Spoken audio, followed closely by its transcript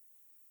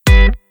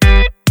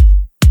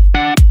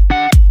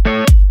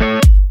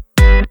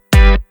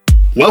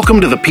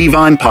Welcome to the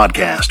Peavine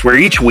Podcast, where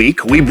each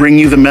week we bring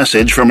you the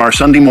message from our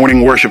Sunday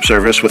morning worship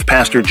service with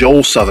Pastor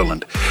Joel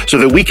Sutherland, so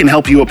that we can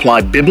help you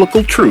apply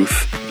biblical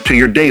truth to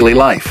your daily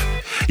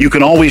life. You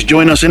can always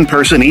join us in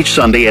person each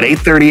Sunday at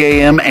 8:30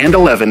 a.m. and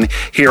 11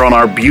 here on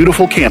our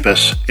beautiful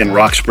campus in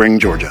Rock Spring,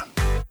 Georgia.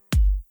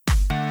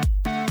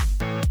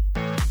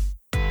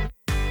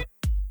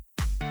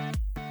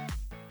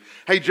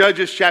 Hey,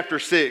 Judges chapter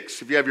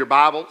 6, if you have your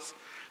Bibles.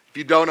 If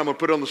you don't, I'm going to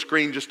put it on the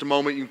screen just a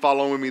moment. You can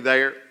follow with me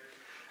there.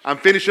 I'm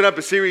finishing up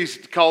a series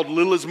called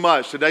Little as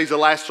Much. Today's the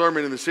last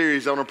sermon in the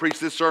series. I want to preach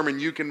this sermon,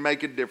 You Can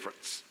Make a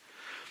Difference.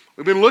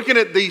 We've been looking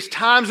at these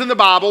times in the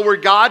Bible where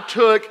God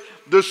took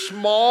the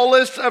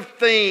smallest of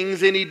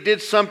things and He did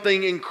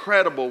something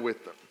incredible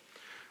with them.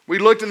 We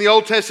looked in the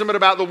Old Testament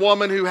about the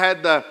woman who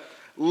had the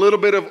little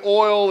bit of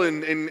oil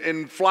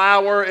and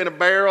flour in a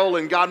barrel,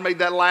 and God made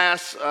that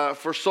last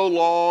for so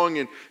long,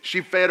 and she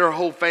fed her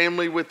whole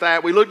family with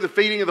that. We looked at the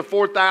feeding of the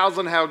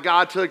 4,000, how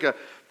God took a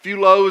few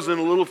loaves and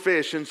a little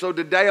fish. And so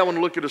today I want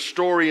to look at a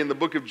story in the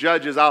book of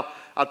Judges. I'll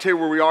tell you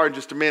where we are in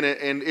just a minute,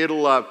 and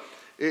it'll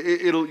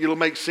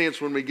make sense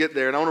when we get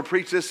there. And I want to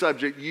preach this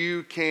subject: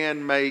 you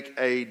can make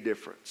a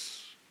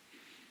difference.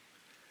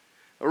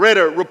 I read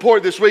a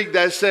report this week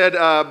that said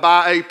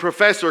by a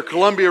professor,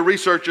 Columbia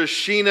researcher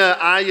Sheena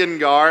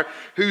Iyengar,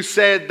 who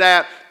said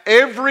that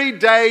every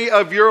day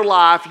of your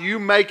life you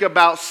make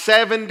about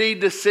 70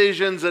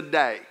 decisions a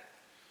day.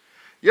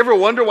 You ever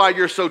wonder why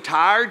you're so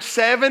tired?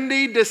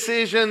 70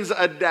 decisions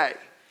a day.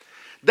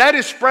 That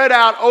is spread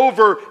out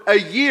over a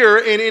year,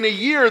 and in a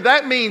year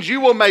that means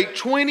you will make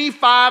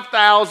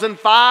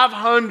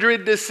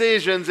 25,500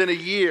 decisions in a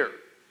year.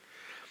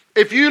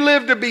 If you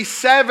live to be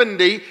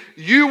 70,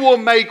 you will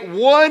make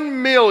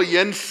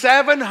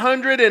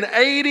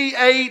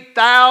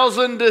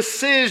 1,788,000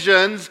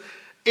 decisions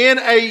in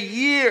a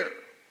year.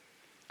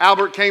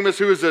 Albert Camus,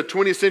 who is a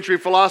 20th century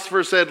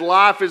philosopher, said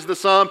life is the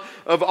sum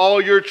of all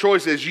your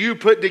choices. You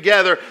put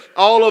together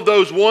all of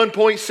those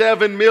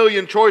 1.7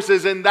 million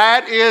choices, and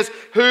that is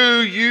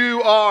who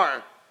you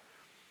are.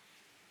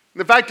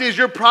 The fact is,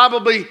 you're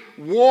probably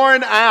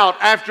worn out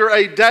after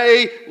a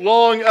day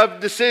long of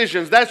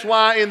decisions. That's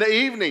why in the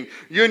evening,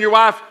 you and your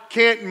wife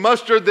can't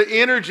muster the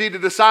energy to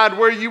decide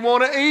where you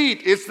want to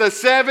eat. It's the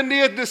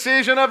 70th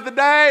decision of the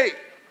day.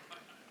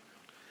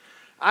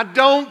 I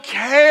don't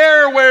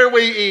care where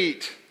we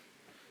eat.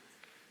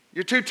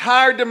 You're too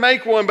tired to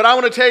make one, but I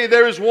want to tell you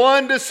there is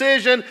one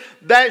decision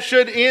that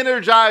should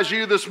energize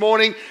you this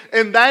morning,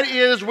 and that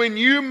is when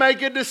you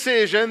make a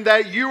decision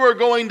that you are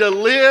going to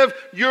live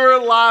your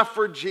life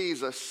for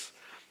Jesus.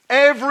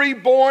 Every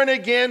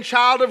born-again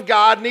child of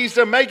God needs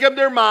to make up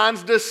their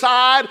minds,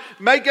 decide,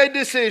 make a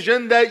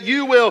decision that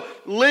you will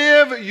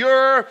live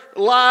your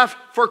life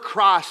for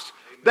Christ.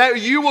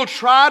 That you will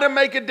try to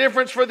make a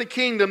difference for the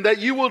kingdom, that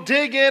you will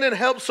dig in and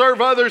help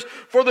serve others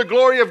for the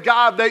glory of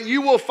God, that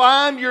you will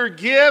find your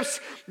gifts,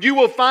 you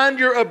will find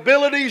your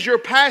abilities, your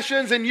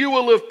passions, and you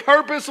will live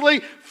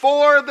purposely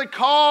for the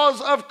cause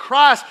of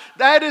Christ.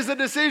 That is a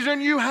decision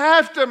you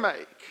have to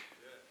make.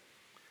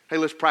 Hey,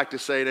 let's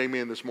practice saying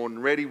amen this morning.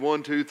 Ready?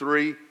 1, 2,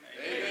 3. Amen.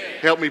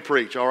 Help me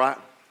preach, all right?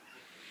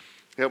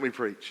 Help me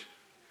preach.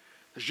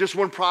 There's just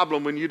one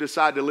problem when you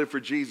decide to live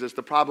for Jesus.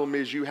 The problem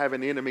is you have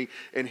an enemy,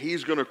 and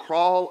he's going to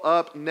crawl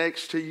up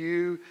next to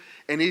you,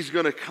 and he's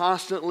going to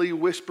constantly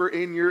whisper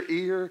in your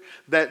ear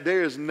that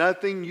there is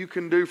nothing you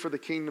can do for the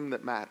kingdom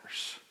that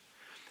matters.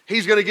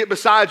 He's going to get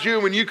beside you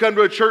when you come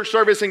to a church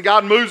service and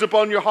God moves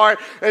upon your heart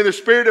and the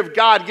Spirit of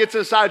God gets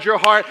inside your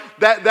heart.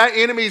 That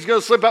enemy is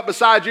going to slip up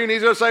beside you and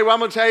he's going to say, well, I'm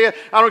going to tell you,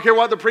 I don't care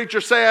what the preacher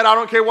said. I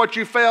don't care what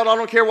you felt. I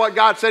don't care what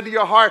God said to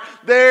your heart.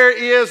 There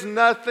is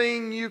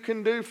nothing you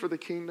can do for the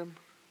kingdom.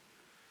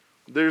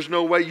 There's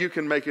no way you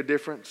can make a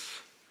difference.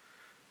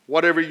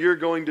 Whatever you're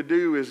going to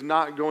do is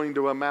not going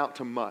to amount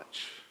to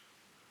much.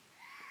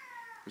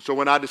 So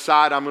when I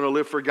decide I'm going to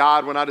live for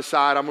God, when I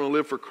decide I'm going to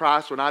live for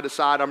Christ, when I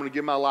decide I'm going to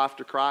give my life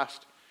to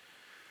Christ,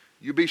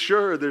 you be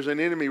sure there's an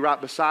enemy right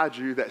beside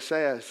you that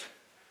says,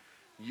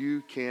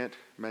 you can't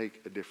make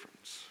a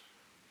difference.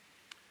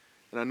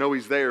 And I know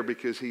he's there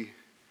because he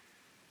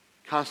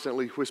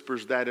constantly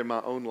whispers that in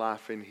my own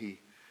life, and he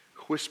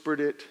whispered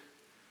it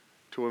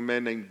to a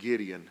man named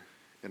Gideon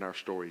in our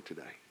story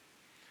today.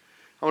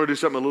 I want to do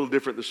something a little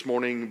different this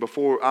morning.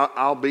 Before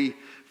I'll be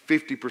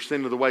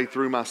 50% of the way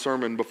through my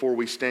sermon before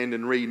we stand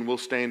and read, and we'll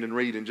stand and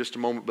read in just a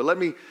moment. But let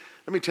me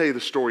tell you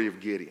the story of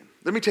Gideon.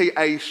 Let me tell you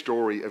a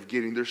story of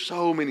Gideon. There's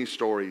so many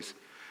stories.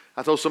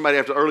 I told somebody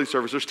after early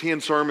service, there's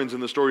 10 sermons in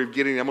the story of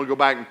Gideon. I'm going to go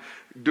back and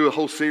do a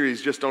whole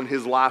series just on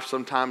his life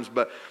sometimes.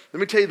 But let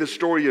me tell you the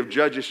story of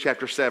Judges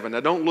chapter 7.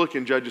 Now, don't look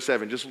in Judges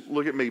 7. Just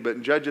look at me. But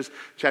in Judges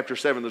chapter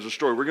 7, there's a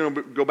story. We're going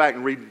to go back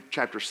and read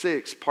chapter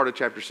 6, part of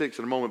chapter 6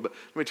 in a moment. But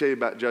let me tell you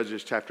about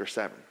Judges chapter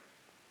 7.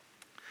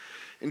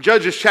 In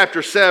Judges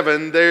chapter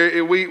 7,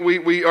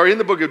 we are in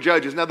the book of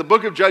Judges. Now, the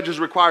book of Judges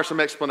requires some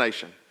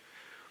explanation.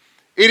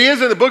 It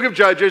is in the book of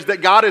Judges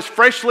that God has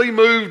freshly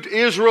moved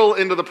Israel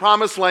into the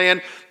promised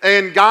land,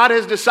 and God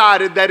has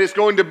decided that it's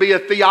going to be a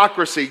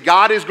theocracy.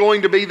 God is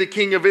going to be the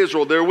king of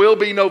Israel. There will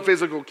be no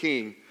physical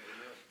king.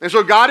 And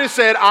so God has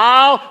said,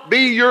 I'll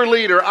be your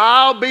leader.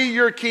 I'll be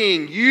your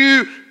king.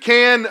 You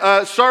can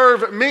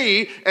serve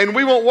me, and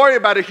we won't worry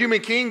about a human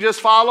king. Just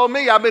follow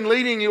me. I've been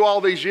leading you all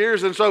these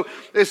years. And so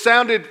it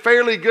sounded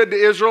fairly good to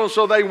Israel, and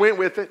so they went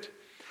with it.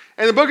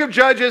 In the book of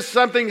Judges,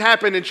 something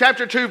happened. In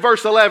chapter 2,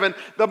 verse 11,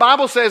 the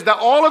Bible says that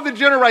all of the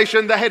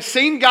generation that had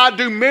seen God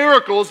do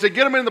miracles to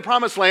get them into the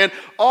promised land,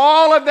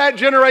 all of that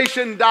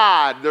generation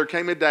died. There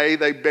came a day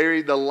they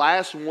buried the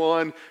last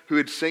one who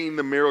had seen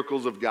the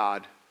miracles of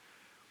God.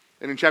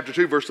 And in chapter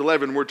 2, verse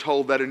 11, we're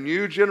told that a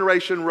new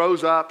generation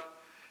rose up,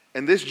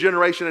 and this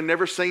generation had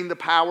never seen the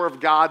power of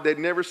God. They'd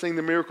never seen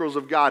the miracles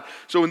of God.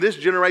 So when this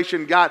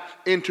generation got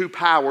into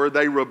power,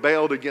 they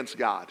rebelled against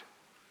God.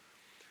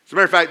 As a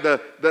matter of fact,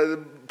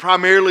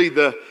 primarily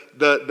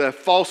the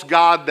false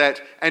god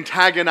that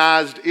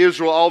antagonized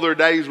Israel all their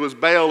days was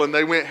Baal, and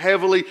they went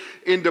heavily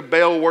into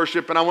Baal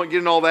worship. And I won't get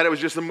into all that. It was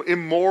just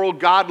immoral,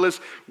 godless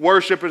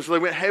worship, and so they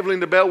went heavily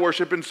into Baal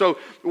worship. And so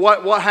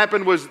what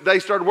happened was they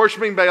started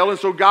worshiping Baal, and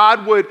so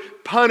God would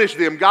punish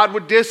them. God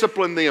would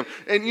discipline them.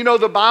 And you know,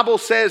 the Bible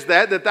says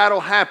that'll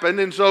happen.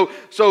 And so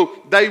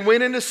they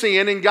went into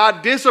sin, and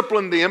God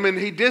disciplined them, and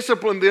He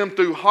disciplined them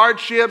through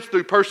hardships,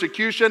 through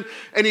persecution,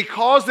 and He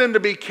caused them to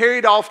be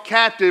carried off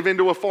captive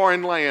into a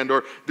foreign land,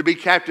 or to be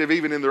captive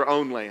even in their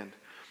own land.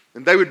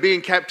 And they would be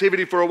in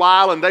captivity for a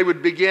while, and they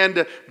would begin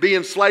to be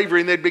in slavery,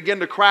 and they'd begin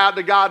to cry out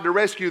to God to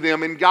rescue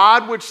them. And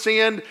God would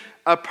send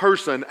a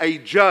person, a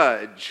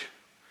judge.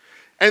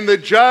 And the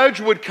judge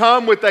would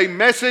come with a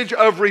message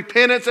of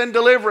repentance and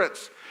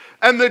deliverance.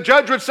 And the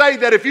judge would say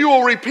that if you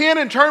will repent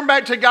and turn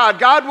back to God,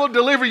 God will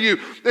deliver you.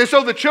 And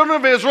so the children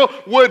of Israel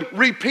would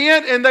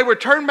repent and they would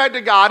turn back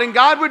to God. And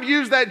God would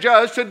use that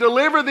judge to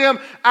deliver them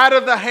out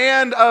of the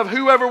hand of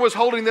whoever was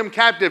holding them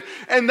captive.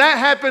 And that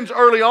happens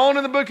early on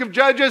in the book of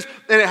Judges.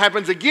 And it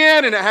happens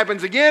again, and it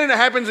happens again, and it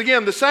happens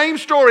again. The same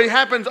story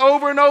happens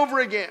over and over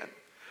again.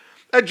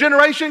 A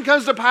generation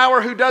comes to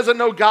power who doesn't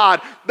know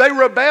God. They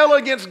rebel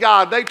against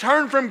God. They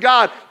turn from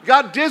God.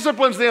 God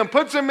disciplines them,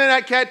 puts them in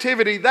that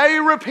captivity. They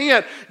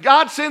repent.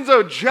 God sends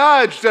a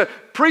judge to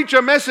preach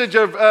a message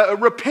of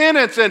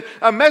repentance and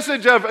a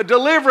message of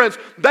deliverance.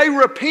 They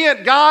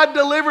repent. God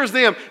delivers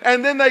them.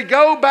 And then they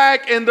go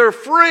back and they're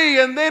free.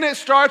 And then it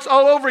starts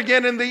all over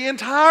again. In the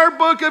entire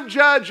book of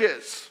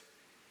Judges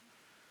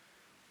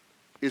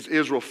is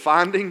Israel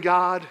finding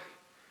God,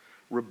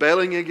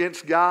 rebelling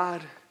against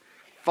God,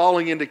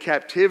 falling into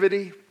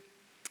captivity,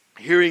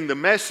 hearing the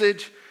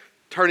message,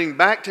 turning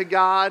back to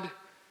God,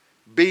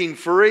 being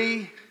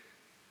free,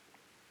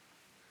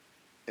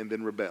 and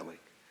then rebelling.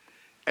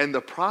 And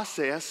the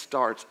process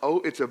starts,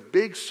 it's a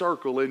big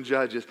circle in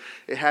Judges.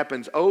 It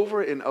happens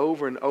over and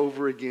over and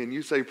over again.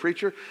 You say,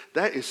 preacher,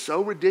 that is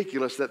so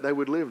ridiculous that they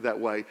would live that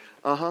way.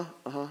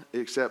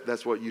 Except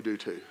that's what you do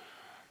too.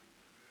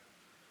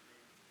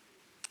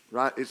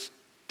 Right? It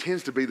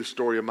tends to be the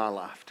story of my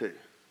life too.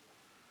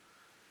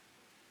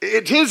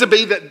 It tends to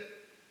be that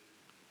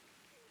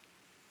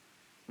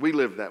we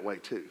live that way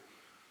too.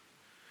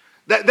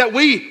 That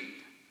we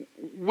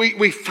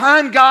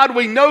find God,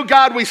 we know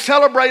God, we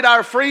celebrate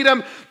our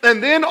freedom,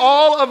 and then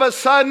all of a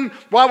sudden,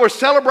 while we're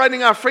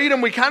celebrating our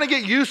freedom, we kind of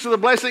get used to the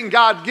blessing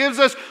God gives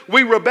us.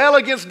 We rebel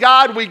against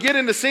God, we get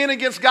into sin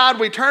against God,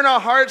 we turn our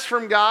hearts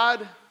from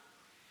God,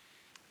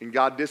 and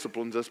God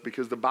disciplines us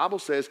because the Bible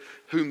says,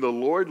 whom the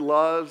Lord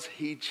loves,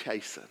 He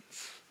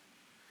chastens.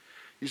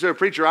 You say,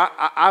 preacher,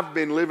 I've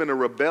been living a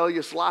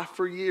rebellious life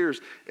for years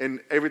and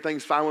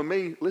everything's fine with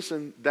me.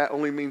 Listen, that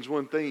only means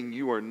one thing.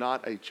 You are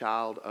not a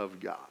child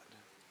of God.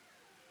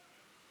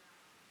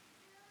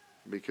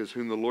 Because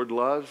whom the Lord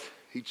loves,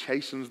 He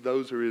chastens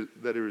those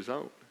that are His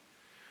own.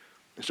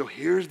 And so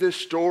here's this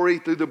story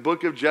through the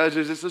book of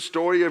Judges. It's a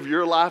story of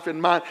your life and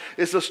mine.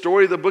 It's a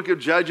story of the book of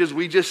Judges.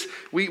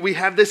 We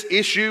have this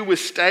issue with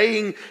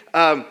staying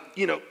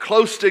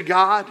close to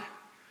God.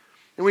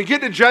 And we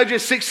get to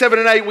Judges 6, 7,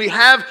 and 8. We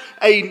have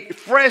a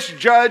fresh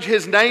judge.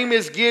 His name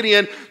is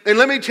Gideon. And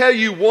let me tell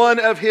you one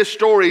of his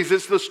stories.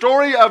 It's the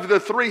story of the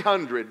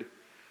 300.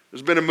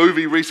 There's been a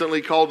movie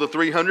recently called The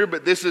 300,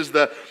 but this is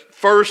the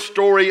first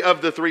story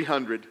of the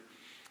 300.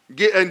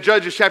 In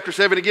Judges chapter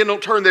 7, again,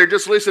 don't turn there,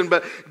 just listen.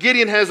 But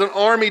Gideon has an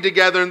army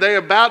together, and they're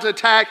about to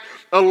attack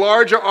a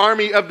larger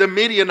army of the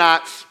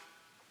Midianites.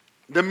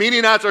 The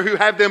Midianites are who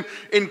have them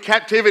in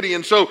captivity.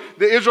 And so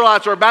the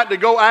Israelites are about to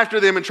go after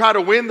them and try to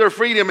win their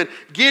freedom. And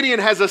Gideon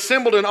has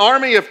assembled an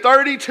army of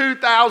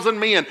 32,000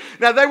 men.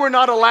 Now, they were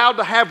not allowed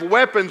to have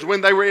weapons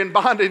when they were in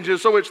bondage. And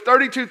so it's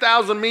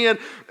 32,000 men,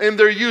 and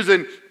they're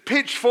using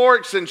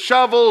pitchforks and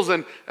shovels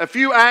and a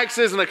few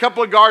axes and a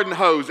couple of garden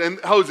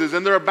hoses.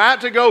 And they're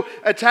about to go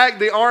attack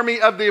the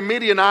army of the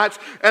Midianites.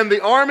 And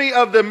the army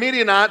of the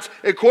Midianites,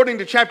 according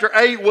to chapter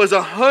 8, was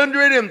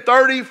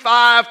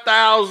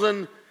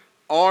 135,000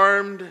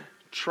 armed,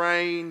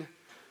 trained,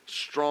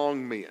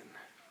 strong men.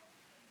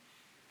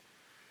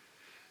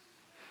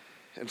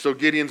 And so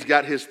Gideon's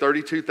got his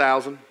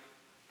 32,000.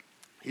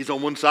 He's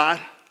on one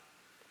side.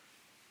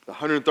 The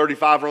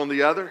 135 are on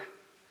the other.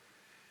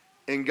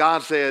 And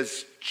God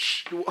says,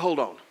 hold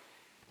on.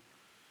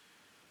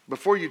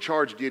 before you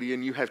charge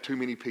Gideon, you have too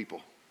many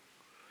people.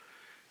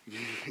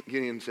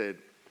 Gideon said,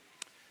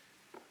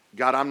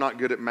 God, I'm not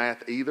good at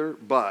math either,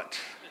 but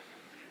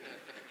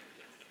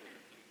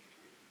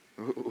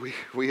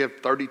we have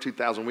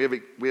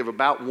 32,000. We have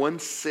about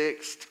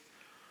 1/6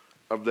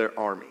 of their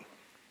army.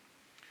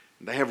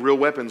 They have real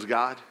weapons,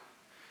 God.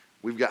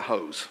 We've got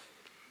hoes.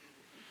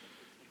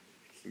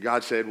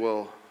 God said,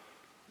 well,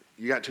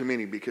 you got too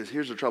many, because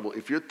here's the trouble.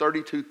 If your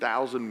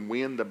 32,000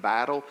 win the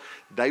battle,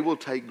 they will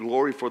take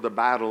glory for the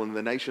battle, and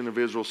the nation of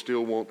Israel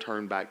still won't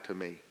turn back to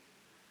me.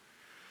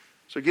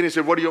 So Gideon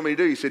said, what do you want me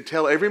to do? He said,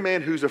 tell every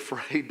man who's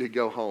afraid to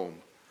go home.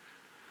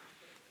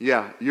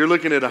 Yeah, you're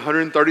looking at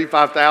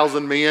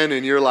 135,000 men,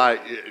 and you're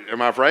like,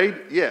 am I afraid?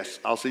 Yes,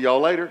 I'll see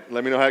y'all later.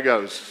 Let me know how it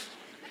goes.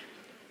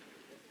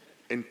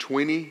 And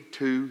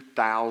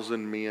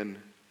 22,000 men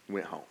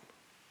went home.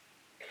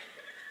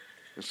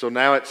 And so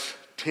now it's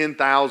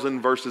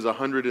 10,000 versus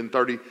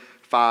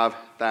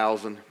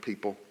 135,000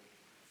 people.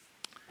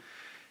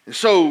 And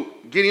so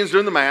Gideon's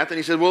doing the math, and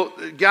he said, well,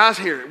 guys,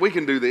 here, we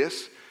can do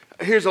this.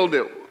 Here's the whole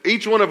deal.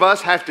 Each one of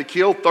us have to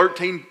kill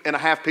 13 and a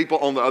half people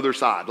on the other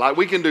side. Like,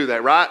 we can do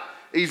that, right?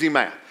 Easy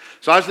math.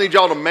 So I just need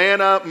y'all to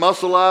man up,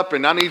 muscle up,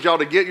 and I need y'all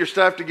to get your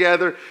stuff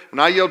together. When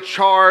I yell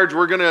charge,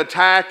 we're going to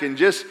attack, and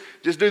just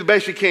do the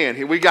best you can.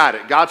 Here, we got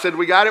it. God said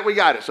we got it, we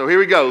got it. So here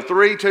we go.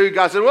 3, 2,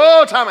 God said,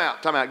 whoa, time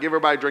out. Give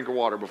everybody a drink of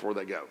water before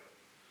they go.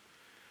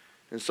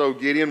 And so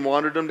Gideon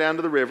wandered them down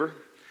to the river.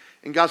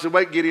 And God said,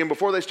 wait, Gideon,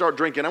 before they start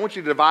drinking, I want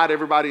you to divide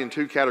everybody in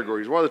 2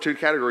 categories. What are the 2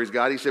 categories,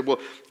 God? He said, well,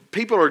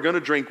 people are going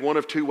to drink one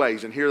of 2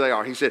 ways, and here they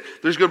are. He said,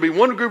 there's going to be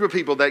one group of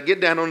people that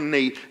get down on a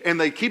knee, and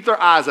they keep their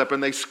eyes up,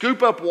 and they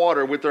scoop up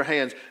water with their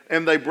hands,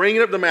 and they bring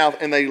it up the mouth,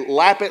 and they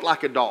lap it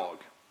like a dog.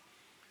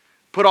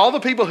 Put all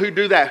the people who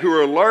do that, who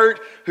are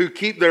alert, who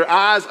keep their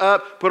eyes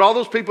up, put all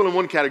those people in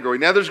one category.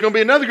 Now there's going to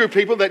be another group of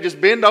people that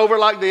just bend over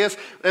like this,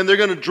 and they're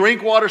going to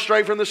drink water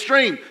straight from the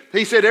stream.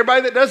 He said,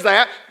 everybody that does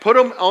that, put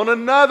them on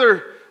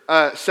another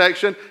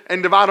section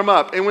and divide them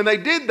up. And when they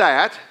did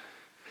that,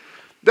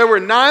 there were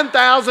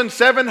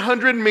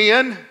 9,700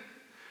 men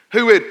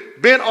who had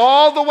bent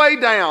all the way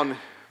down,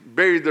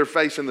 buried their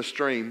face in the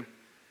stream.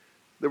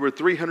 There were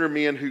 300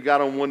 men who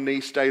got on one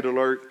knee, stayed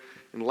alert,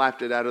 and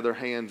lapped it out of their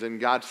hands. And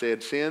God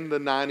said, send the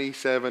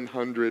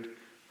 9,700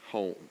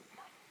 home.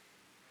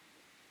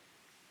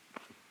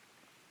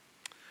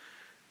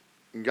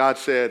 And God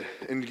said,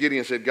 and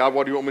Gideon said, God,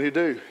 what do you want me to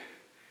do?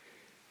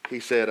 He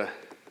said,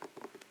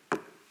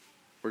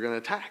 we're going to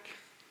attack.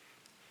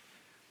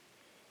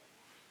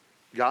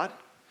 God,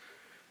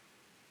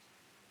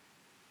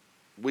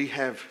 we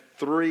have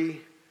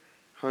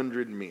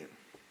 300 men.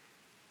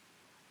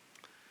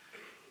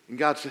 And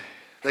God said,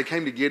 they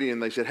came to Gideon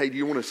and they said, hey, do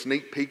you want a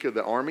sneak peek of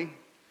the army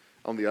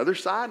on the other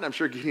side? And I'm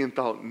sure Gideon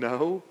thought,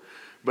 no.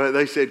 But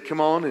they said,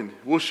 come on and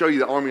we'll show you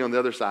the army on the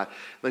other side.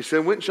 They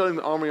said, went and showed them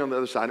the army on the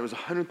other side. It was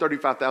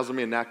 135,000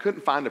 men. Now, I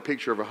couldn't find a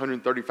picture of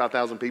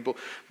 135,000 people,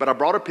 but I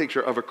brought a picture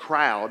of a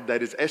crowd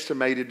that is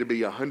estimated to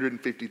be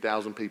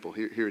 150,000 people.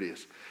 Here it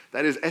is.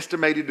 That is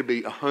estimated to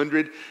be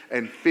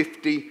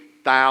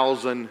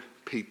 150,000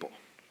 people.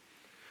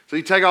 So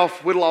you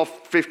whittle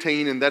off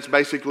 15, and that's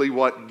basically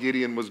what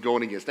Gideon was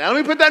going against. Now,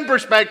 let me put that in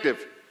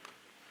perspective.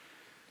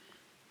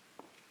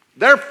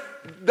 There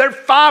are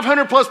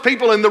 500 plus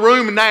people in the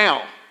room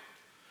now.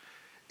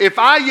 If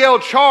I yell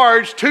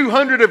charge,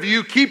 200 of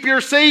you keep your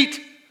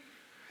seat,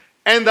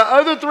 and the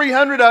other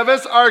 300 of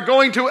us are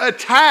going to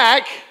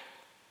attack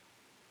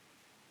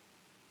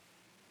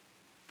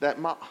that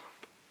mob.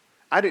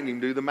 I didn't even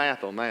do the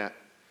math on that.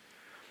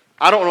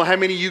 I don't know how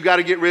many you got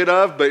to get rid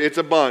of, but it's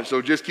a bunch.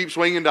 So just keep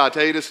swinging until I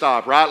tell you to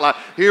stop, right? Like,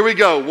 here we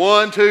go.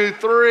 1, 2,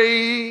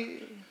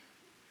 3.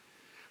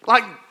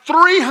 Like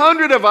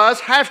 300 of us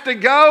have to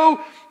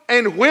go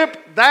and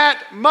whip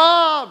that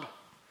mob.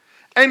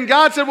 And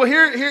God said, well,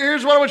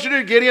 here's what I want you to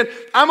do, Gideon.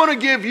 I'm going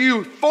to give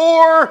you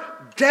 4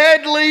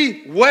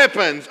 deadly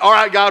weapons. All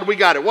right, God, we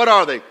got it. What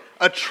are they?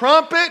 A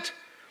trumpet,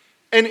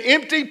 an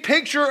empty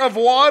pitcher of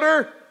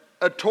water,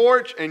 a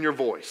torch, and your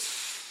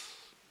voice.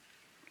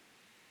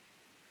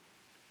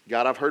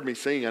 God, I've heard me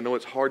sing. I know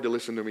it's hard to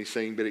listen to me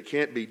sing, but it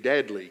can't be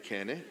deadly,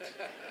 can it?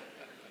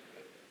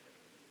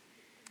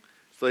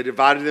 So they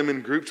divided them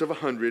in groups of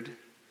 100.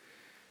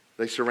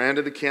 They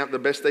surrounded the camp the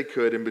best they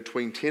could, and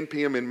between 10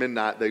 p.m. and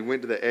midnight, they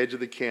went to the edge of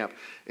the camp.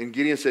 And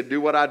Gideon said,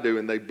 do what I do.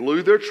 And they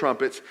blew their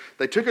trumpets.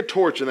 They took a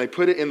torch and they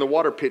put it in the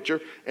water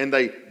pitcher, and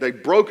they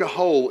broke a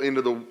hole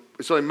into the...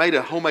 So they made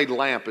a homemade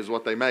lamp is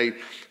what they made.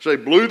 So they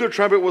blew their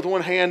trumpet with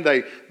one hand.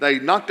 They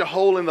knocked a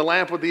hole in the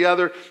lamp with the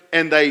other.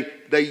 And they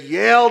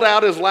yelled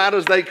out as loud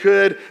as they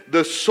could,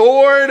 the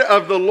sword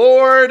of the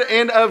Lord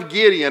and of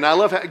Gideon. I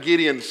love how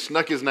Gideon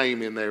snuck his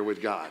name in there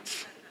with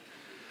God's.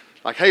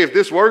 Like, hey, if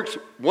this works,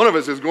 one of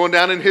us is going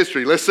down in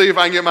history. Let's see if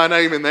I can get my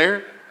name in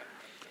there.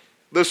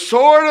 The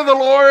sword of the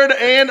Lord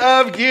and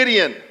of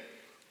Gideon.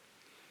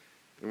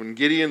 And when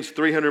Gideon's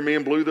 300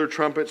 men blew their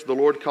trumpets, the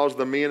Lord caused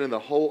the men and the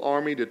whole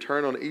army to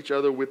turn on each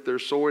other with their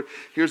sword.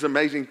 Here's the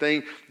amazing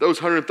thing.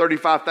 Those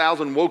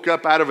 135,000 woke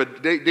up out of a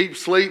deep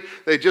sleep.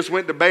 They just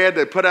went to bed.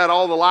 They put out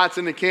all the lights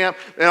in the camp.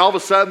 And all of a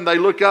sudden they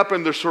look up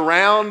and they're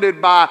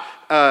surrounded by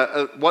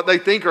what they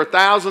think are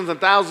thousands and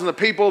thousands of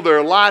people. There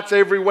are lights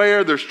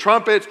everywhere. There's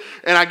trumpets.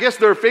 And I guess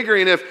they're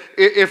figuring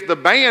if the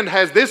band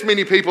has this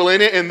many people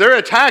in it and they're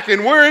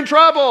attacking, we're in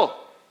trouble.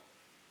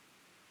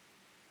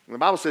 And the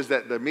Bible says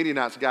that the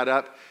Midianites got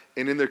up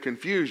and in their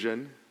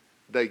confusion,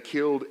 they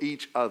killed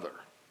each other.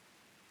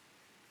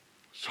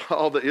 So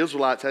all the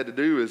Israelites had to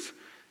do is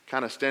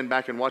kind of stand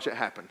back and watch it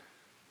happen.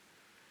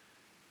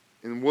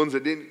 And the ones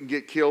that didn't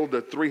get killed,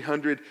 the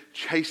 300,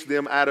 chased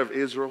them out of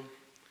Israel.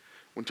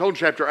 When told in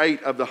chapter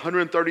 8, of the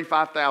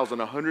 135,000,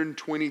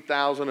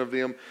 120,000 of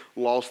them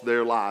lost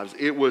their lives.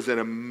 It was an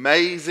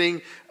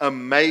amazing,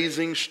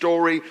 amazing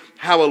story.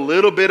 How a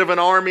little bit of an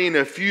army and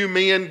a few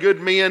men, good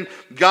men,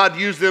 God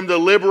used them to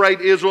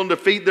liberate Israel and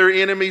defeat their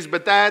enemies.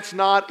 But that's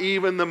not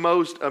even the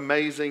most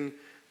amazing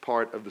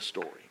part of the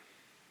story.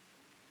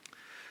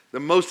 The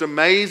most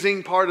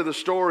amazing part of the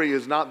story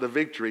is not the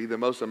victory. The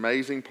most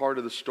amazing part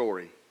of the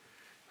story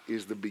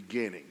is the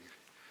beginning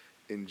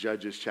in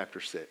Judges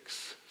chapter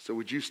 6. So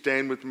would you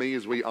stand with me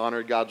as we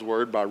honor God's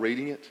word by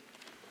reading it?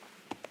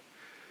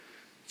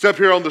 It's up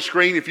here on the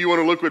screen if you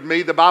want to look with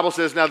me. The Bible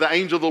says, "Now the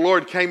angel of the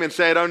Lord came and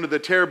sat under the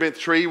terebinth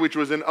tree, which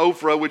was in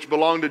Ophrah, which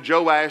belonged to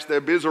Joash the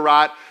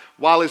Abiezrite,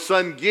 while his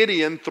son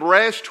Gideon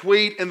threshed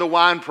wheat in the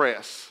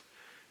winepress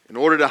in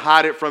order to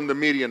hide it from the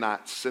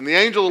Midianites. And the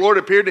angel of the Lord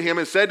appeared to him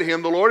and said to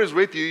him, 'The Lord is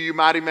with you, you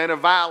mighty man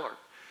of valor.'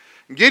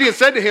 And Gideon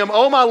said to him,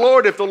 'O my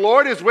Lord, if the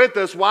Lord is with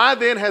us, why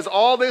then has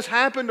all this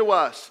happened to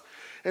us?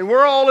 And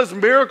were all his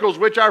miracles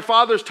which our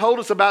fathers told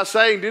us about,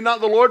 saying, Did not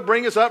the Lord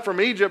bring us up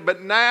from Egypt?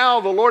 But now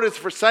the Lord has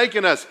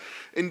forsaken us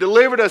and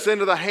delivered us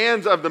into the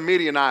hands of the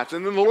Midianites.'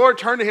 And then the Lord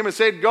turned to him and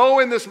said, 'Go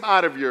in this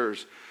might of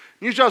yours.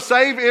 You shall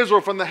save Israel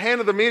from the hand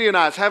of the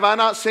Midianites. Have I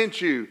not sent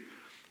you?'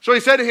 So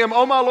he said to him,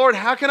 'O my Lord,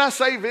 how can I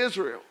save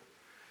Israel?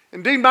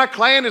 Indeed, my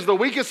clan is the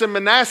weakest in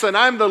Manasseh, and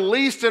I am the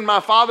least in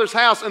my father's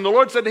house.' And the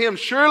Lord said to him,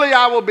 'Surely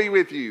I will be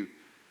with you.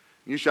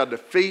 You shall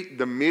defeat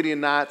the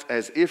Midianites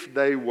as if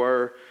they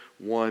were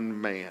one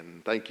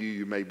man.'" Thank you.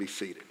 You may be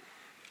seated.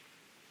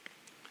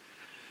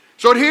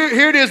 So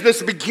here it is,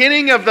 this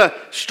beginning of the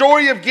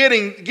story of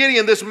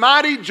Gideon, this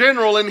mighty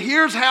general. And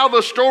here's how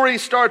the story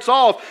starts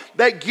off.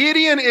 That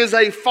Gideon is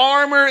a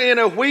farmer in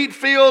a wheat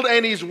field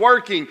and he's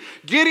working.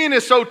 Gideon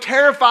is so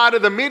terrified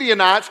of the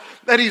Midianites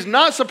that he's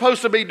not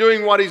supposed to be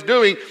doing what he's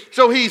doing.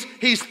 So he's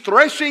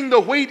threshing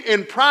the wheat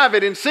in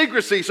private, in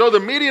secrecy, so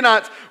the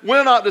Midianites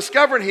will not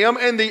discover him.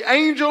 And the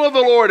angel of the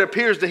Lord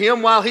appears to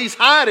him while he's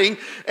hiding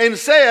and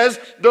says,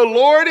 "The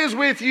Lord is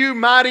with you,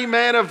 mighty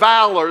man of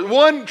valor."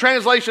 One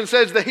translation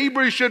says the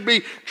Hebrew should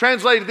be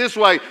translated this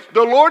way: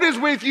 "The Lord is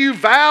with you,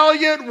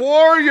 valiant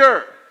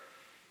warrior."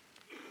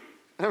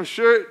 I'm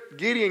sure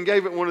Gideon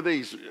gave it one of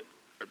these.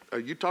 "Are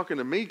you talking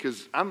to me?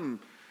 Because I'm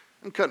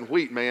cutting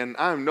wheat, man.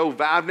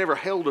 I've never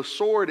held a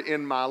sword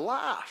in my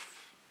life."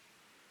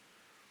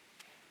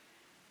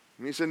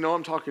 And he said, "No,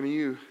 I'm talking to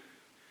you."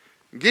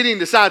 Gideon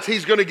decides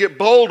he's going to get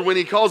bold when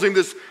he calls him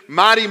this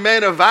mighty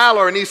man of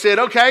valor. And he said,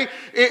 "Okay,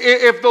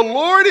 if the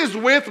Lord is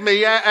with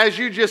me, as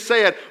you just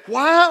said,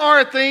 why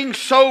are things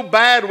so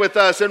bad with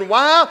us? And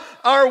why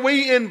are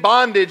we in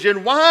bondage?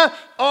 And why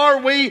are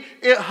we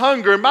in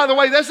hunger?" And by the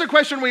way, that's the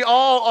question we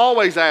all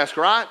always ask,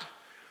 right?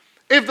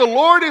 If the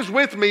Lord is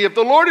with me, if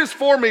the Lord is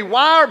for me,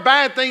 why are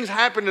bad things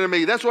happening to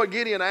me? That's what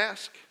Gideon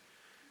asked.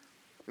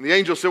 And the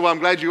angel said, "Well, I'm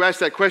glad you asked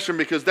that question,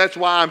 because that's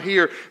why I'm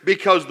here.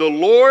 Because the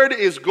Lord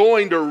is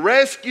going to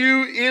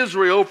rescue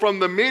Israel from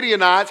the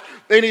Midianites,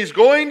 and he's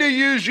going to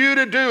use you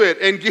to do it."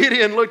 And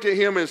Gideon looked at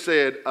him and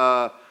said,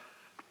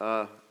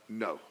 no.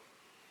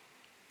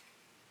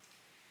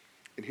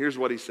 And here's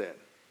what he said.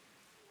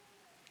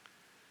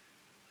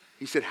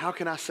 He said, "How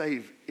can I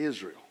save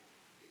Israel?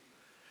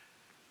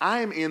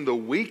 I am in the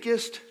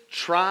weakest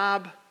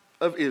tribe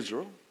of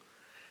Israel.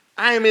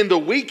 I am in the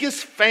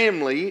weakest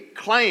family,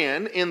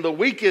 clan, in the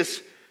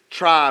weakest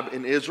tribe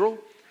in Israel.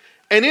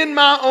 And in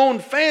my own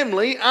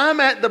family, I'm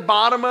at the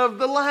bottom of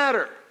the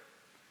ladder.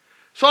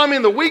 So I'm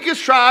in the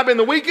weakest tribe, in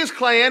the weakest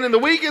clan, in the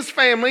weakest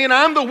family, and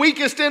I'm the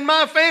weakest in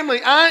my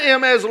family. I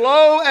am as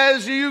low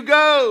as you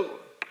go.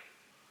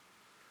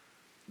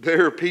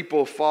 There are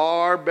people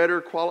far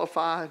better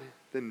qualified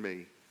than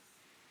me."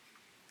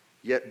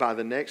 Yet by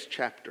the next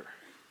chapter,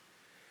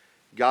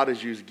 God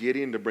has used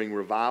Gideon to bring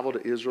revival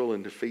to Israel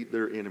and defeat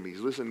their enemies.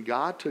 Listen,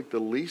 God took the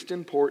least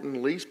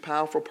important, least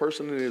powerful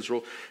person in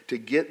Israel to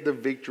get the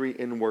victory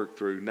and work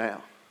through.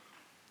 Now,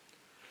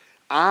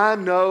 I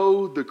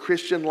know the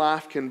Christian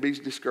life can be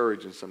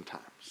discouraging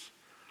sometimes.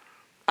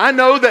 I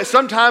know that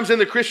sometimes in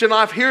the Christian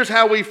life, here's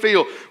how we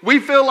feel. We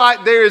feel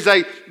like there's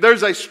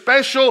a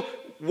special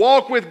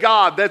walk with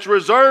God that's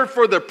reserved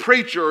for the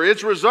preacher,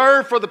 it's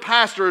reserved for the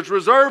pastor, it's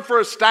reserved for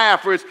a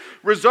staff, or it's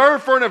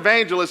reserved for an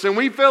evangelist. And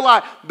we feel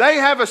like they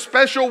have a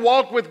special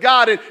walk with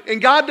God,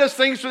 and God does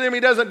things for them He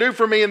doesn't do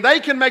for me, and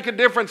they can make a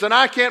difference and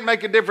I can't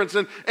make a difference,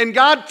 and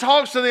God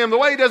talks to them the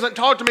way He doesn't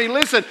talk to me.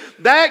 Listen,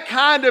 that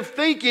kind of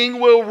thinking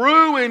will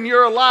ruin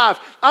your life.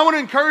 I want to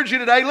encourage you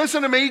today,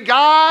 listen to me,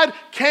 God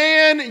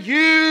can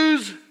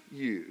use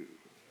you.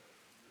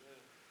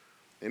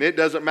 And it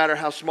doesn't matter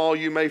how small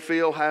you may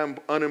feel, how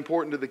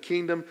unimportant to the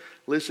kingdom.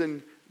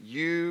 Listen,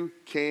 you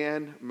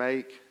can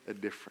make a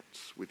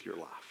difference with your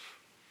life.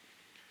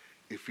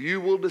 If you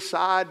will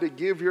decide to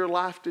give your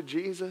life to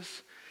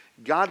Jesus,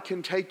 God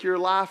can take your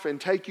life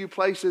and take you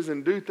places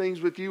and do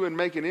things with you and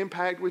make an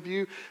impact with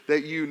you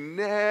that you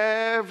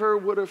never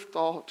would have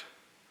thought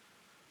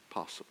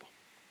possible.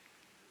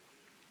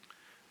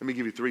 Let me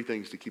give you 3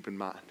 things to keep in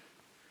mind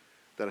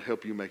that'll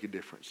help you make a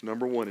difference.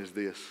 Number 1 is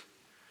this.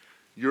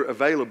 Your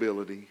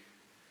availability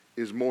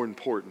is more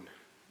important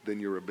than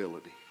your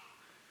ability.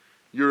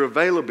 Your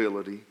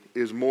availability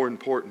is more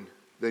important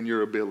than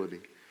your ability.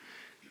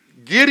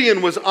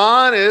 Gideon was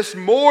honest,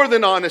 more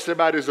than honest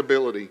about his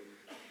ability.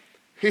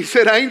 He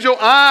said, Angel,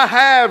 I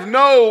have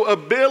no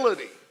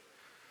ability.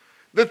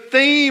 The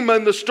theme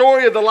and the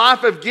story of the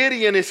life of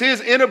Gideon is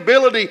his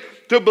inability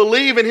to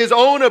believe in his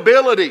own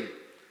ability.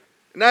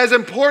 And as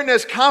important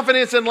as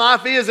confidence in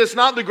life is, it's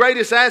not the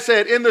greatest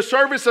asset. In the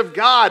service of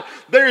God,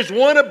 there's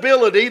one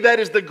ability that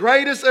is the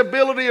greatest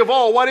ability of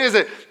all. What is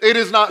it? It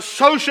is not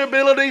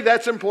sociability.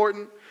 That's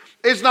important.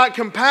 It's not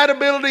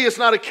compatibility. It's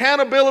not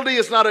accountability.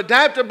 It's not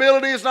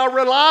adaptability. It's not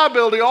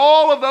reliability.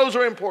 All of those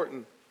are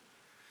important.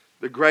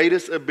 The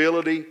greatest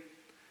ability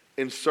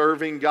in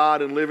serving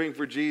God and living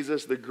for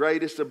Jesus, the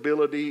greatest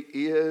ability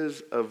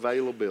is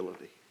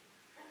availability.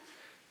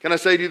 Can I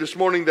say to you this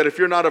morning that if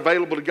you're not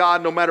available to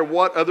God, no matter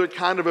what other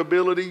kind of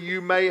ability you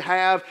may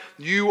have,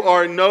 you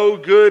are no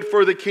good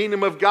for the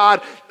kingdom of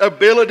God.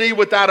 Ability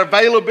without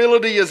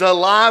availability is a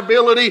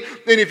liability.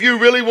 And if you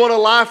really want a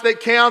life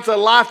that counts, a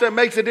life that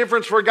makes a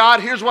difference for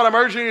God, here's what I'm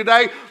urging you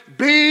today.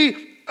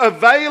 Be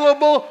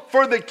available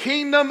for the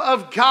kingdom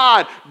of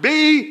God.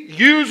 Be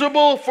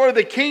usable for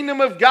the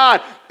kingdom of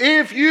God.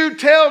 If you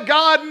tell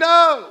God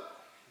no,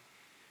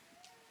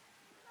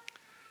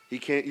 He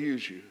can't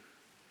use you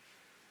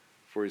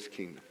for His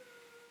kingdom.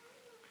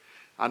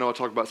 I know I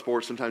talk about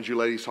sports. Sometimes you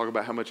ladies talk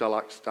about how much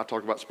I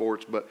talk about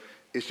sports, but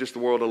it's just the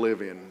world I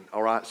live in.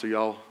 All right, so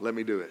y'all, let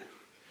me do it.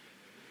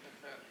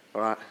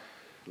 All right,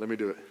 let me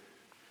do it.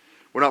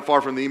 We're not far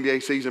from the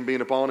NBA season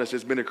being upon us.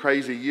 It's been a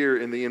crazy year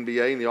in the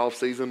NBA in the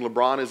offseason.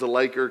 LeBron is a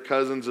Laker,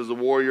 Cousins is a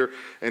Warrior,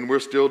 and we're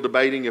still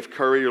debating if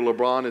Curry or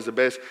LeBron is the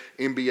best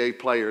NBA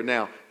player.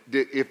 Now,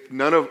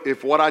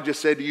 if what I just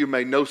said to you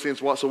made no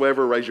sense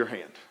whatsoever, raise your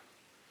hand.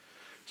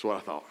 That's what I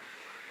thought.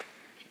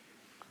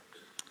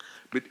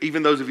 But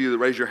even those of you that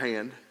raise your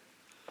hand,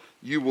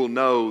 you will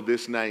know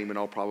this name in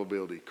all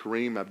probability,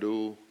 Kareem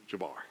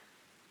Abdul-Jabbar.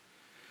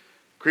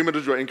 Kareem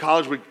Abdul-Jabbar. In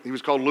college, he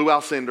was called Lou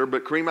Alcindor,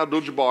 but Kareem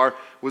Abdul-Jabbar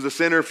was a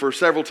center for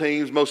several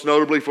teams, most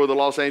notably for the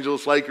Los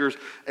Angeles Lakers,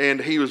 and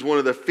he was one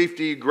of the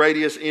 50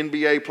 greatest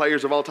NBA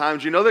players of all time.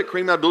 Do you know that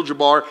Kareem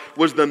Abdul-Jabbar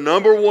was the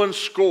number 1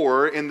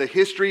 scorer in the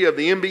history of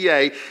the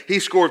NBA? He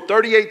scored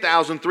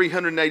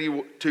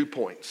 38,382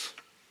 points.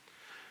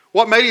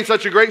 What made him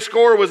such a great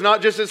scorer was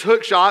not just his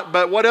hook shot,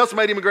 but what else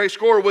made him a great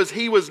scorer was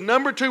he was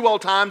number 2 all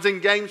times in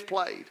games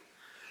played.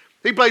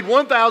 He played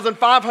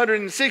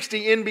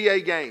 1,560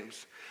 NBA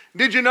games.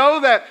 Did you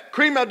know that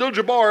Kareem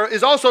Abdul-Jabbar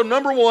is also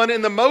number 1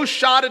 in the most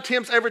shot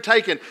attempts ever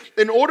taken?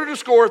 In order to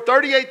score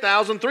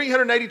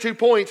 38,382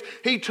 points,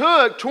 he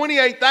took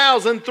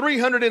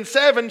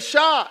 28,307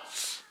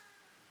 shots.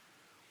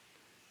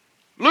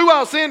 Lou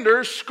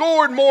Alcindor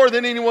scored more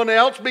than anyone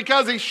else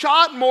because he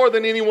shot more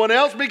than anyone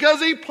else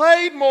because he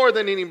played more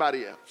than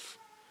anybody else.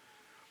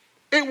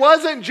 It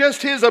wasn't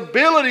just his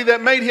ability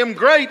that made him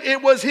great.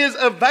 It was his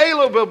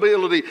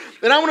availability.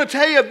 And I want to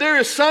tell you, there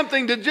is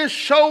something to just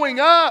showing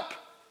up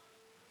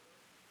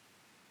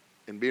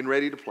and being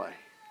ready to play.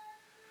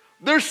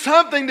 There's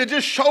something to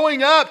just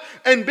showing up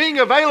and being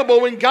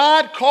available. When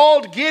God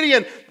called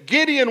Gideon,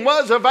 Gideon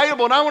was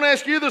available. And I want to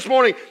ask you this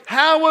morning,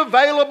 how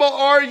available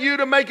are you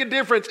to make a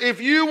difference?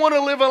 If you want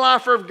to live a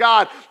life of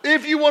God,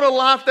 if you want a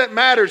life that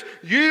matters,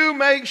 you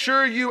make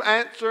sure you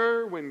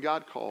answer when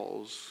God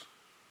calls.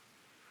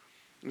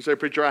 You say,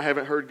 preacher, I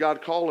haven't heard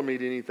God calling me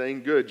to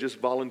anything. Good, just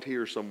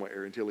volunteer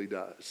somewhere until He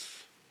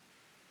does.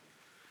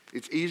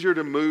 It's easier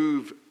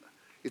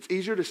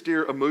to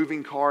steer a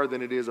moving car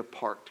than it is a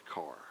parked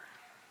car.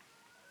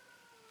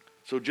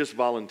 So just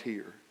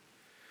volunteer.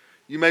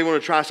 You may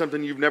want to try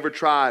something you've never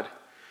tried.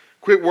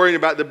 Quit worrying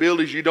about the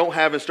abilities you don't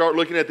have and start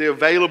looking at the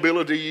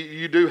availability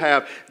you do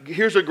have.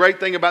 Here's a great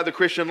thing about the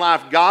Christian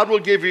life. God will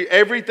give you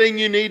everything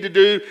you need to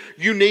do.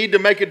 You need to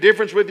make a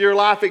difference with your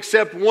life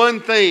except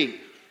one thing.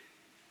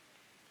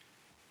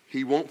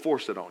 He won't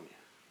force it on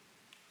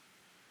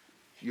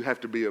you. You have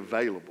to be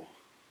available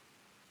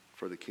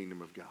for the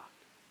kingdom of God.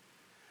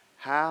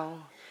 How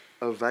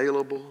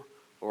available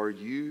are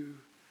you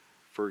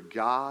for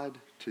God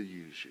to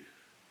use you?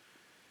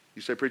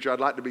 You say, preacher, I'd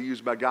like to be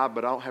used by God,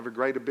 but I don't have a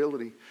great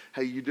ability.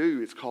 Hey, you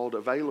do. It's called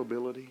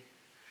availability.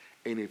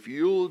 And if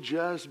you'll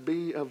just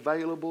be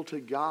available to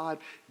God,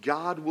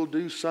 God will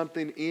do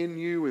something in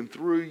you and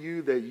through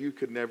you that you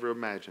could never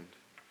imagine.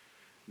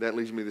 That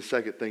leads me to the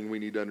second thing we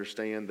need to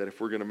understand, that if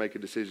we're going to make a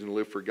decision to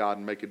live for God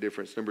and make a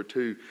difference. Number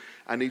two,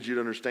 I need you to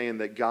understand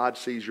that God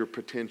sees your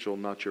potential,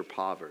 not your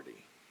poverty.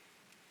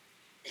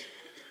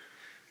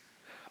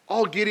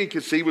 All Gideon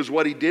could see was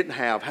what he didn't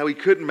have, how he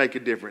couldn't make a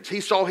difference.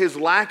 He saw his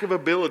lack of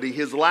ability,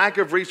 his lack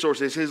of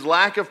resources, his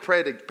lack of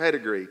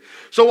pedigree.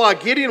 So while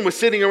Gideon was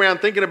sitting around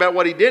thinking about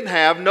what he didn't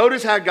have,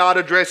 notice how God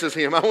addresses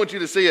him. I want you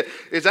to see it.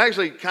 It's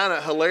actually kind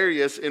of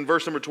hilarious in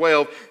verse number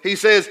 12. He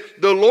says,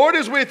 "The Lord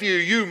is with you,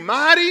 you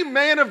mighty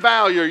man of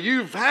valor,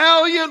 you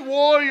valiant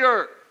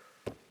warrior."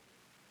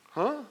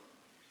 Huh?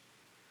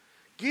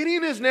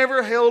 Gideon has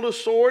never held a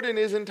sword in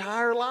his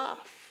entire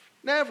life.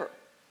 Never.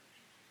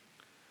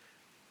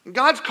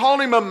 God's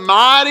called him a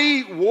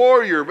mighty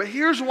warrior, but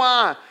here's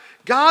why.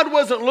 God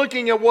wasn't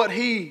looking at what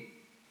he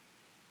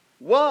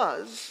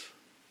was.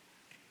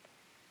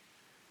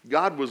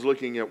 God was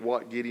looking at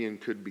what Gideon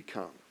could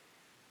become.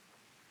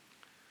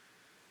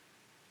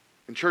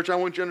 And church, I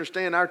want you to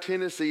understand our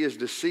tendency is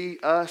to see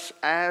us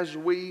as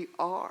we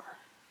are.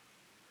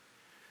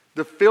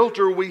 The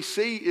filter we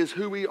see is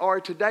who we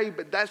are today,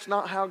 but that's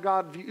not how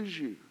God views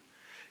you.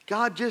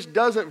 God just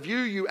doesn't view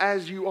you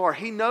as you are.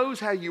 He knows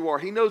how you are.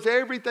 He knows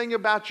everything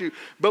about you.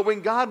 But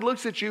when God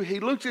looks at you, he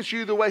looks at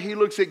you the way he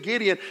looks at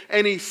Gideon,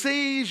 and he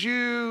sees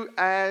you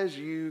as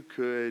you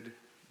could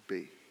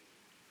be.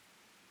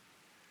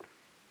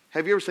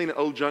 Have you ever seen an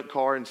old junk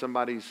car in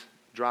somebody's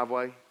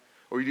driveway?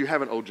 Or do you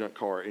have an old junk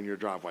car in your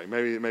driveway?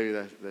 Maybe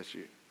that's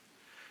you.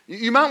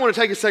 You might want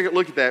to take a second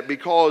look at that,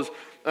 because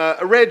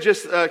I read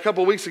just a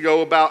couple of weeks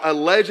ago about a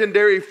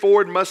legendary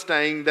Ford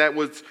Mustang that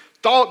was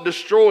thought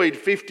destroyed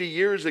 50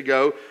 years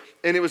ago,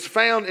 and it was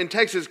found in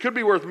Texas. It could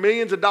be worth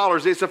millions of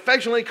dollars. It's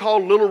affectionately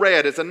called Little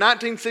Red. It's a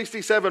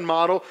 1967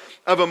 model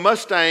of a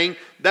Mustang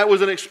that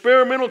was an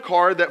experimental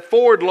car that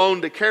Ford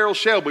loaned to Carroll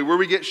Shelby, where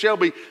we get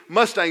Shelby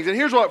Mustangs. And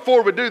here's what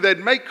Ford would do. They'd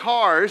make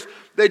cars,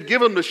 they'd give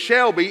them to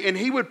Shelby, and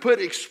he would put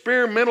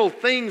experimental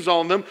things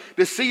on them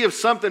to see if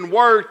something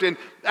worked, and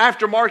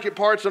aftermarket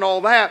parts and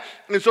all that.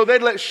 And so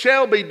they'd let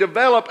Shelby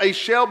develop a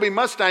Shelby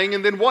Mustang,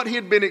 and then what he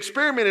had been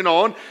experimenting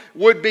on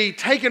would be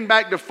taken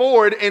back to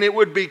Ford, and it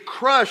would be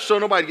crushed so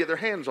nobody could get their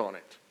hands on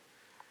it.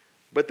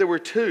 But there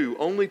were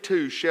only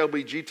two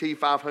Shelby GT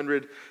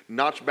 500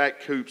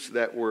 notchback coupes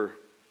that were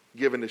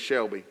given to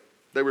Shelby.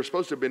 They were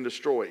supposed to have been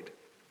destroyed.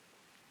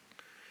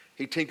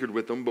 He tinkered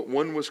with them, but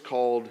one was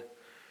called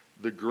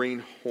the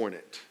Green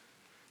Hornet.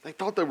 They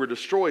thought they were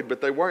destroyed,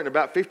 but they weren't.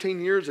 About 15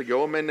 years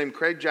ago, a man named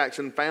Craig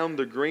Jackson found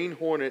the Green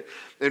Hornet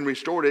and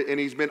restored it, and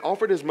he's been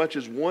offered as much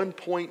as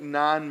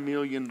 $1.9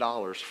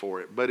 million for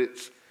it. But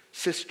its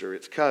sister,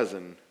 its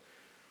cousin,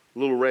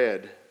 Little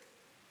Red,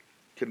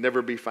 could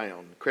never be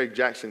found. Craig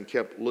Jackson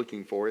kept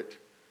looking for it.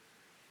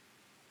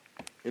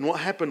 And what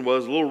happened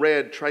was Little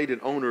Red traded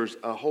owners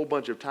a whole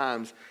bunch of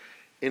times,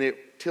 and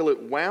till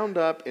it wound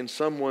up in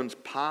someone's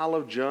pile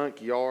of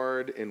junk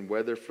yard in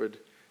Weatherford,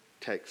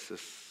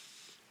 Texas.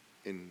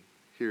 And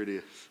here it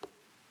is.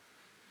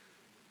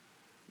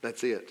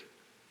 That's it.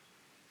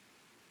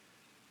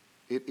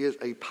 It is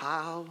a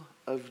pile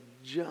of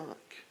junk.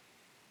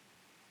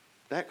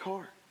 That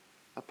car,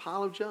 a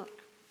pile of junk.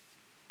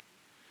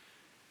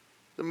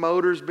 The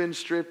motor's been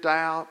stripped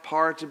out,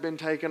 parts have been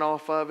taken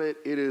off of it.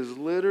 It is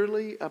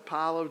literally a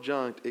pile of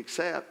junk,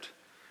 except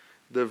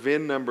the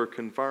VIN number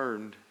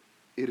confirmed.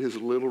 It is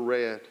Little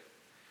Red.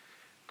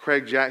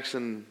 Craig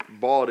Jackson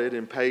bought it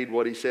and paid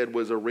what he said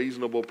was a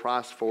reasonable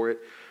price for it.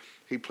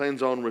 He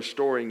plans on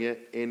restoring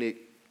it, and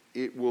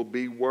it will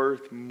be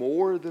worth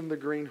more than the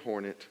Green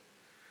Hornet.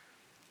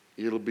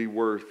 It'll be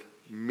worth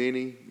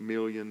many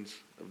millions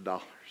of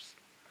dollars.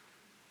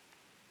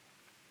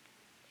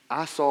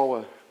 I saw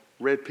a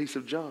red piece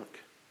of junk.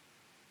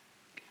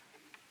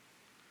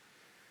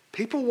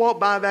 People walked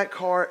by that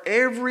car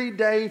every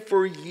day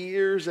for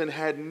years and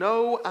had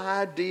no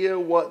idea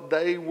what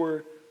they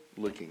were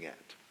looking at.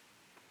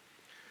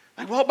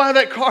 They walked by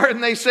that car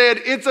and they said,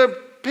 it's a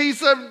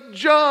piece of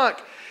junk.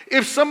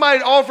 If somebody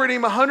had offered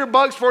him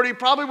 $100 for it, he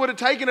probably would have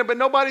taken it, but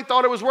nobody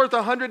thought it was worth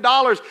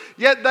 $100.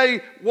 Yet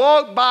they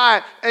walked by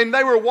it, and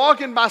they were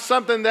walking by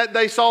something that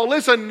they saw,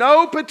 listen,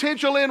 no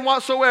potential in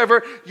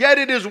whatsoever, yet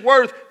it is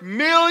worth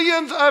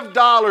millions of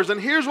dollars. And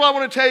here's what I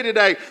want to tell you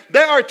today.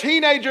 There are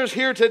teenagers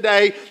here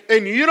today,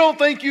 and you don't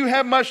think you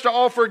have much to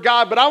offer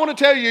God, but I want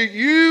to tell you,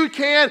 you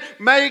can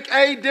make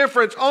a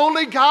difference.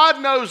 Only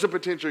God knows the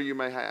potential you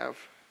may have.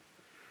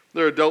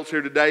 There are adults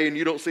here today, and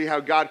you don't see how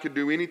God could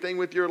do anything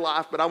with your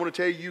life, but I want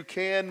to tell you, you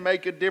can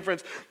make a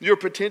difference. Your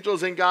potential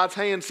is in God's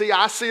hands. See,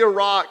 I see a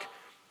rock,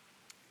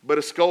 but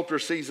a sculptor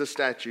sees a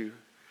statue.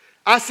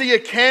 I see a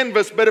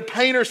canvas, but a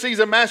painter sees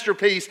a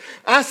masterpiece.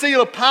 I see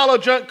a pile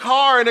of junk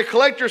car, and a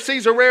collector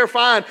sees a rare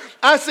find.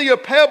 I see a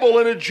pebble,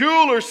 and a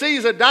jeweler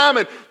sees a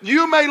diamond.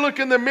 You may look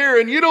in the mirror,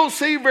 and you don't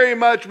see very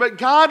much, but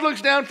God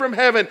looks down from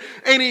heaven,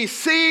 and he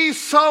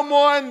sees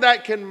someone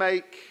that can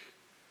make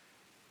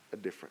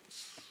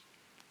difference.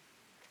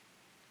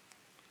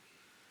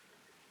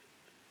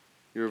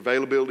 Your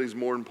availability is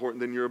more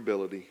important than your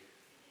ability.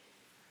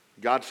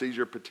 God sees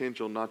your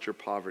potential, not your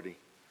poverty.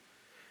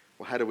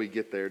 Well, how do we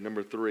get there?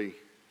 Number 3,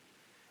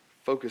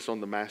 focus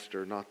on the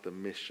master, not the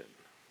mission.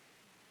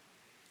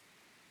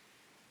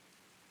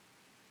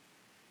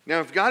 Now,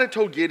 if God had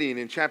told Gideon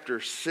in chapter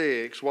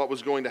 6 what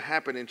was going to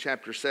happen in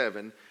chapter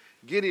 7,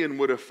 Gideon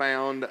would have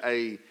found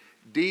a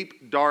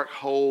deep, dark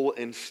hole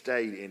and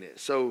stayed in it.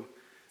 So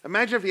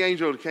imagine if the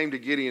angel came to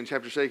Gideon in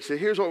chapter 6 and said,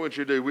 here's what I want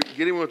you to do.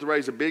 Gideon wants to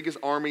raise the biggest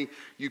army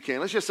you can.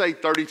 Let's just say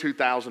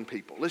 32,000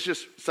 people. Let's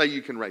just say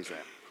you can raise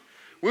that.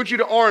 We want you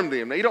to arm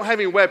them. Now, you don't have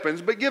any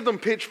weapons, but give them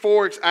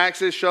pitchforks,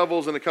 axes,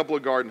 shovels, and a couple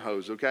of garden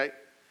hose, okay?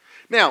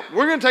 Now,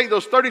 we're going to take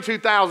those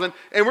 32,000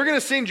 and we're going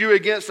to send you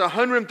against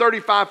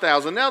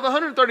 135,000. Now, the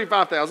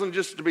 135,000,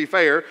 just to be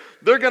fair,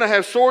 they're going to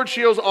have swords,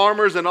 shields,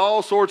 armors, and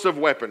all sorts of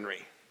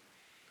weaponry.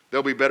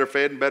 They'll be better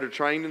fed and better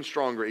trained and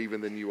stronger even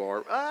than you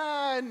are.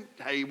 And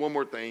hey, one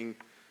more thing.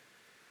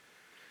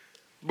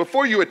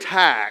 Before you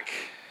attack,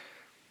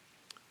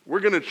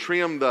 we're going to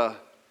trim the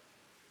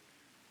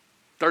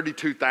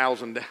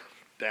 32,000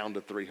 down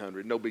to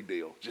 300. No big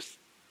deal. Just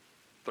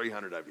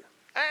 300 of you.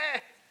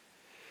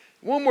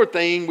 One more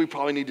thing we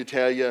probably need to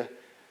tell you.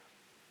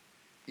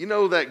 You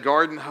know that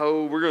garden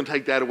hoe? We're going to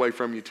take that away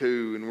from you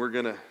too, and we're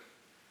going to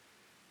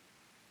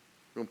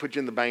put you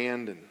in the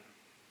band, and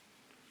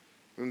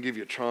we're going to give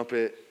you a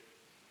trumpet,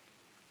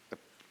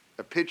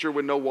 a pitcher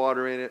with no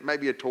water in it,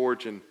 maybe a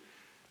torch, and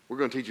we're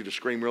going to teach you to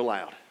scream real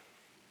loud.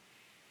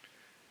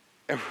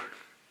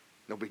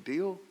 No big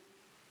deal.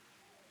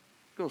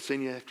 We're going to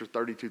send you after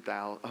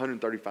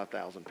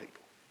 135,000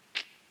 people.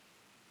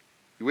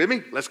 You with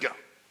me? Let's go.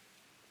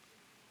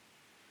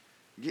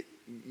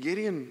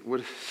 Gideon would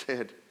have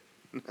said,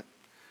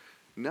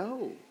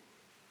 no,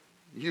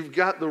 you've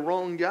got the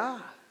wrong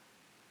guy.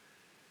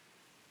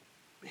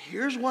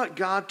 Here's what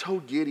God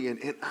told Gideon,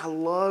 and I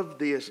love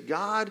this.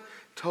 God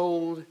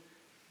told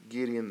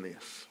Gideon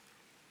this.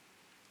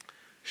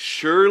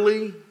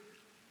 Surely,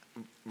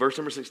 verse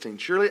number 16,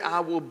 surely I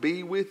will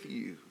be with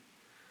you,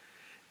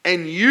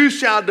 and you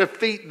shall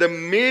defeat the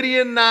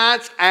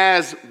Midianites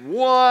as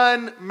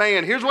one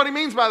man. Here's what he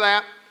means by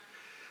that.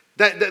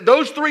 That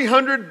those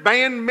 300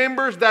 band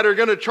members that are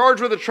going to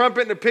charge with a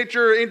trumpet and a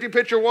pitcher, empty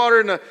pitcher of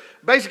water, and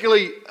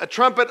basically a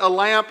trumpet, a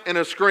lamp, and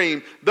a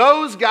scream.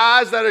 Those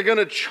guys that are going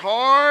to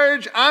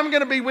charge, I'm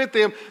going to be with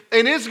them.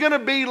 And it's going to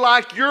be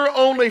like you're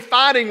only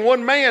fighting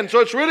one man.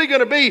 So it's really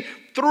going to be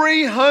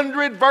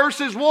 300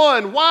 versus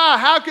 1. Why?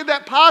 How could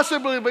that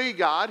possibly be,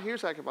 God?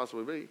 Here's how it could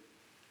possibly be.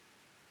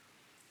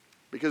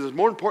 Because it's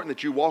more important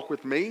that you walk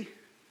with me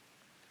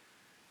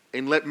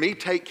and let me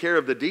take care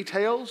of the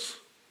details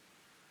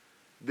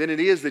than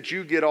it is that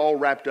you get all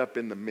wrapped up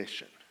in the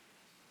mission.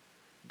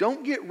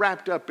 Don't get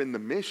wrapped up in the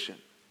mission.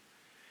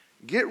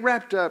 Get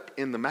wrapped up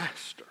in the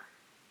master.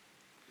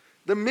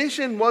 The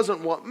mission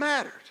wasn't what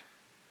mattered.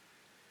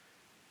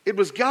 It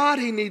was God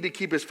he needed to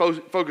keep his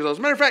focus on. As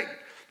a matter of fact,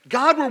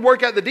 God would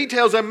work out the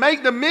details and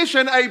make the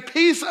mission a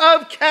piece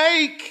of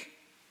cake.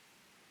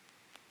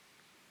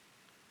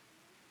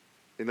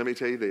 And let me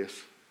tell you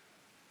this.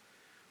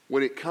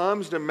 When it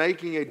comes to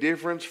making a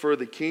difference for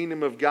the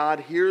kingdom of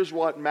God, here's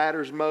what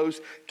matters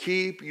most.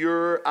 Keep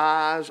your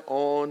eyes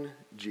on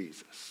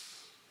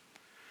Jesus.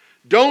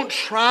 Don't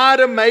try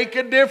to make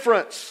a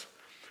difference.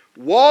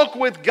 Walk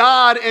with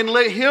God and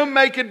let him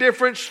make a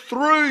difference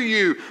through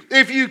you.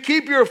 If you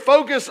keep your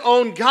focus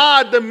on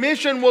God, the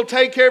mission will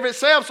take care of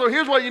itself. So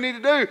here's what you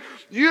need to do.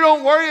 You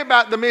don't worry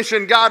about the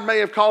mission God may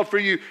have called for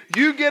you.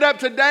 You get up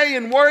today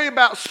and worry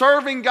about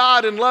serving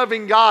God and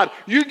loving God.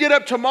 You get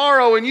up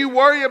tomorrow and you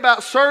worry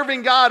about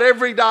serving God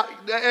every day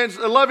and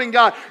loving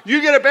God.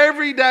 You get up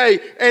every day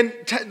and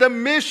the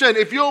mission,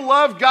 if you'll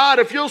love God,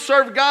 if you'll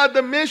serve God,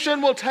 the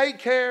mission will take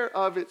care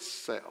of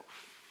itself.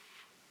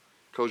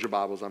 Close your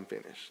Bibles, I'm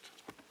finished.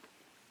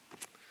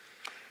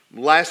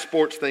 Last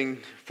sports thing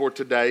for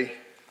today.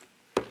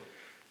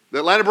 The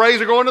Atlanta Braves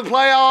are going to the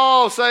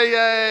playoffs. Say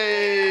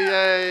yay,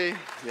 yay,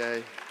 yay.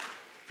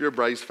 If you're a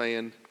Braves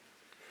fan,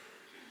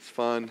 it's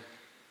fun.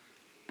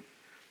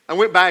 I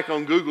went back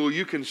on Google.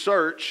 You can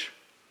search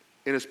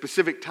in a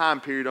specific time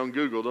period on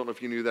Google. Don't know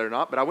if you knew that or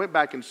not, but I went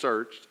back and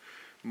searched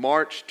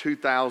March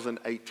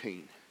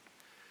 2018.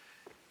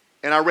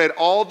 And I read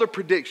all the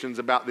predictions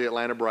about the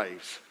Atlanta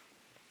Braves.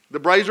 The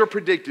Braves were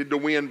predicted to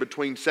win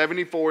between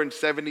 74 and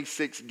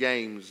 76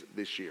 games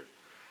this year,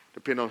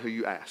 depending on who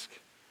you ask.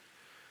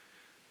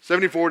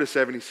 74 to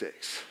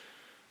 76,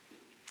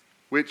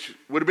 which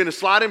would have been a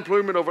slight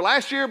improvement over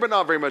last year, but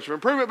not very much of an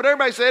improvement. But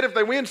everybody said if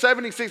they win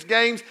 76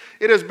 games,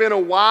 it has been a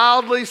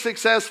wildly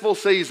successful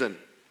season.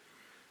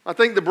 I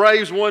think the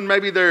Braves won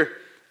maybe their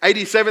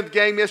 87th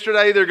game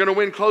yesterday. They're going to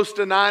win close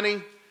to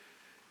 90.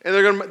 And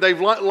with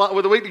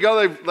a week to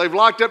go, they've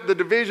locked up the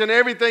division.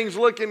 Everything's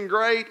looking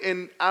great.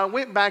 And I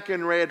went back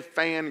and read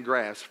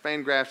FanGraphs.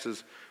 FanGraphs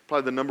is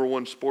probably the number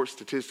one sports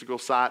statistical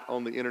site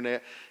on the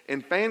internet.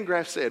 And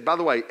FanGraphs said, by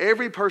the way,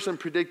 every person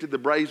predicted the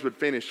Braves would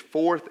finish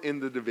 4th in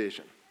the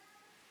division.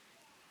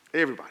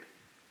 Everybody.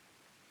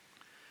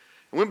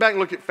 I went back and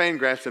looked at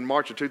Fangraphs in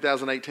March of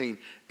 2018,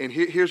 and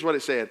here's what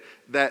it said,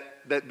 that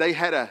they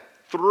had a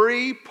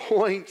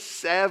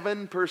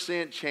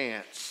 3.7%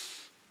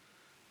 chance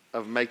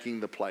of making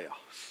the playoffs.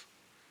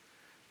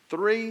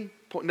 Now,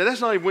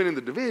 that's not even winning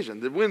the division.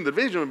 The winning the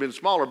division would have been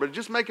smaller, but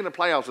just making the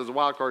playoffs as a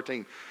wild card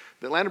team,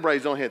 the Atlanta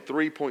Braves only had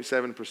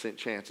 3.7%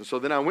 chance. And so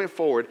then I went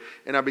forward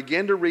and I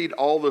began to read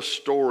all the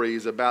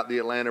stories about the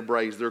Atlanta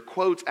Braves, their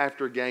quotes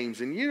after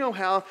games. And you know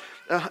how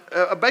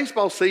a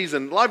baseball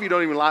season, a lot of you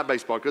don't even like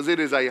baseball because it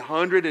is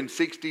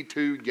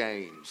 162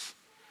 games.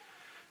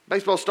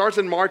 Baseball starts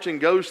in March and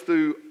goes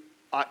through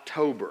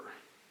October.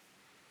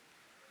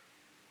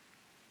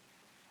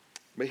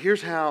 But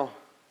here's how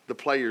the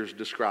players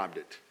described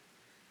it.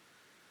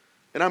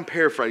 And I'm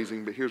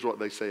paraphrasing, but here's what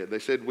they said. They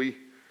said, we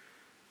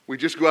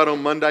just go out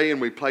on Monday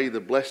and we play the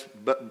best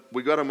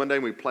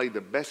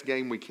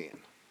game we can.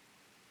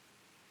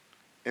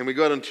 And we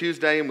go out on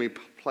Tuesday and we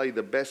play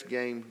the best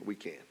game we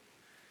can.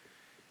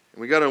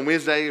 And we go out on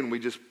Wednesday and we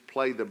just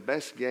play the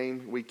best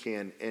game we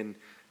can. And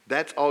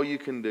that's all you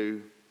can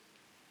do.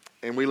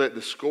 And we let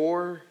the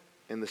score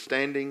and the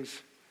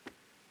standings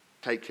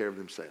take care of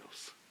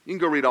themselves. You can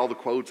go read all the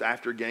quotes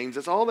after games.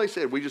 That's all they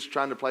said. We're just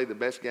trying to play the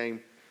best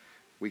game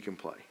we can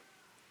play.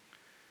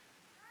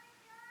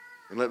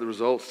 And let the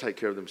results take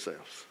care of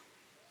themselves.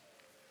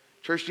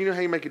 Church, do you know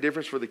how you make a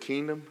difference for the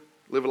kingdom?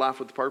 Live a life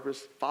with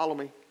purpose? Follow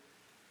me.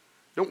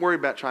 Don't worry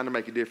about trying to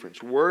make a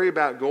difference. Worry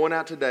about going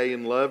out today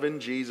and loving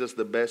Jesus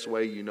the best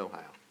way you know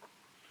how.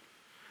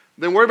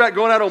 Then worry about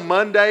going out on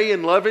Monday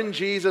and loving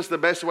Jesus the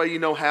best way you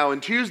know how.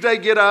 And Tuesday,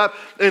 get up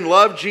and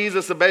love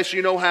Jesus the best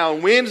you know how.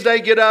 And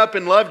Wednesday, get up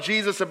and love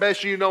Jesus the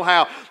best you know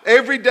how.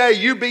 Every day,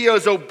 you be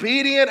as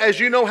obedient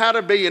as you know how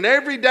to be. And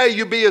every day,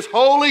 you be as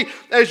holy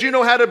as you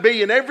know how to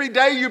be. And every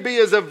day, you be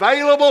as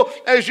available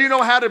as you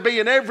know how to be.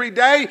 And every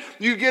day,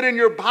 you get in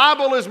your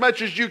Bible as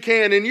much as you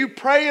can. And you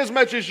pray as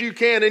much as you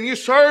can. And you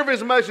serve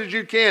as much as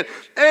you can.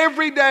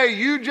 Every day,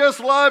 you just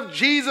love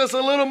Jesus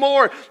a little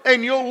more.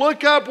 And you'll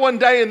look up one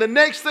day and the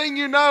next thing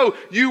you know,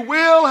 you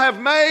will have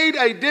made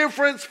a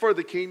difference for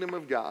the kingdom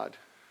of God.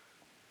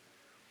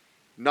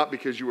 Not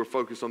because you were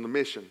focused on the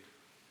mission,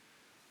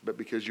 but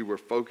because you were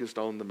focused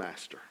on the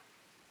master.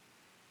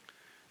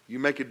 You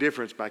make a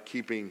difference by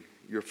keeping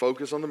your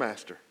focus on the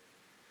master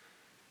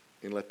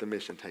and let the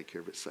mission take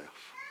care of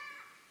itself.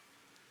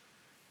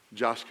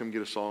 Josh, come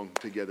get a song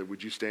together.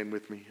 Would you stand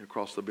with me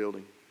across the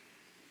building?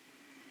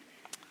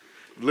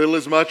 Little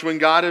as much when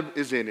God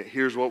is in it.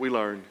 Here's what we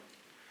learned.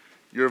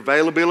 Your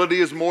availability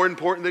is more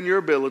important than your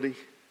ability.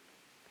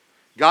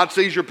 God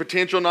sees your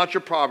potential, not your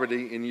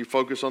poverty, and you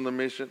focus on the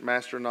mission,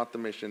 master, not the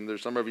mission.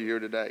 There's some of you here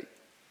today.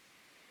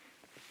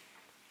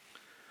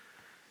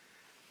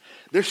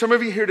 There's some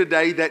of you here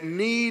today that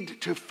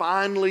need to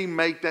finally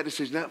make that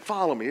decision. Now,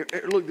 follow me.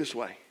 Look this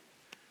way.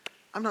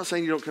 I'm not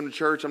saying you don't come to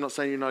church. I'm not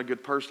saying you're not a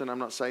good person. I'm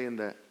not saying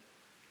that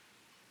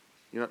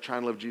you're not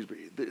trying to love Jesus.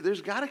 But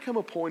there's got to come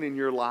a point in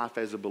your life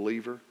as a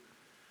believer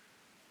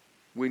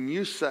when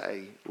you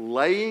say,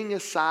 laying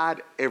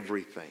aside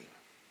everything,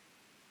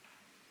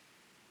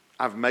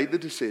 I've made the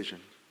decision,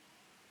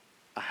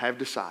 I have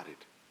decided,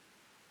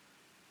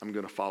 I'm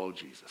going to follow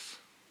Jesus.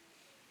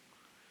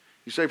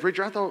 You say,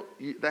 preacher, I thought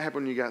that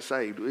happened when you got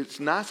saved. It's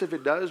nice if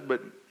it does,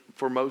 but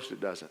for most it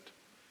doesn't.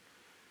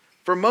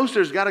 For most,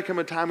 there's got to come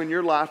a time in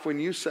your life when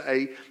you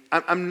say,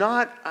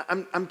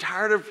 I'm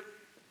tired of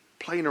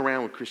playing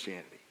around with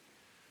Christianity.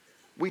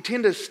 We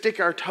tend to stick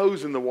our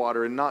toes in the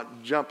water and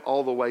not jump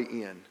all the way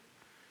in.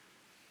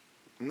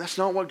 And that's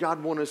not what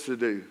God wants us to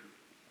do.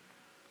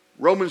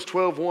 Romans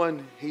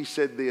 12:1, he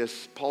said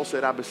this. Paul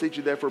said, I beseech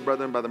you therefore,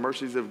 brethren, by the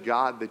mercies of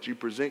God, that you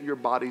present your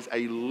bodies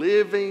a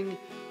living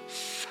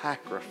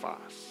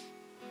sacrifice,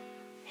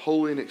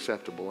 holy and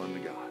acceptable unto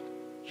God.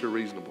 It's your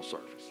reasonable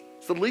service.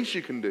 It's the least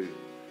you can do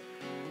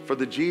for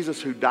the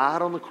Jesus who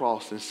died on the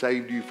cross and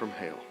saved you from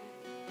hell.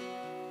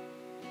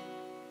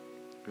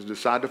 Is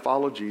decide to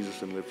follow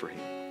Jesus and live for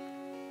him.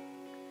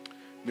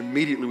 And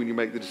immediately when you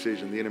make the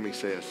decision, the enemy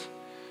says,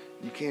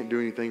 you can't do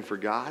anything for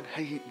God.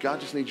 Hey, God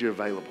just needs you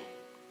available.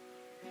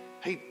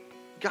 Hey,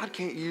 God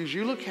can't use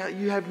you. Look how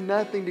you have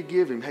nothing to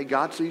give him. Hey,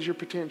 God sees your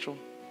potential.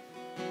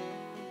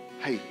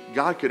 Hey,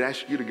 God could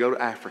ask you to go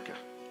to Africa.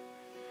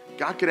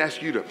 God could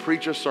ask you to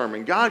preach a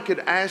sermon. God could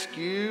ask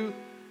you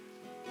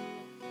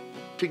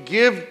to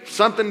give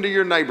something to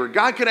your neighbor.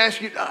 God could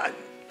ask you,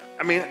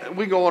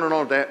 we go on and on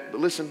with that, but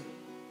listen,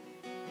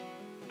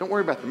 don't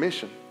worry about the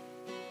mission.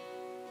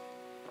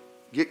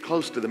 Get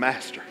close to the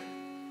master.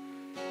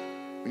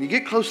 When you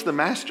get close to the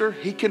master,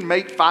 he can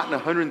make fighting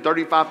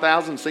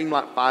 135,000 seem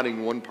like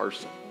fighting one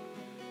person.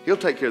 He'll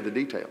take care of the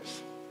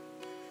details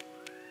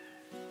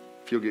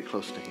if you'll get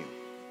close to him.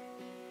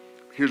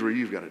 Here's what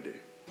you've got to do.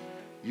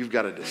 You've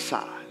got to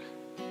decide,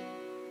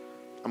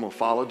 I'm going to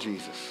follow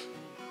Jesus.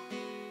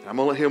 I'm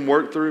going to let him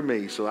work through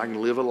me so I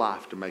can live a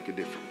life to make a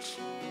difference.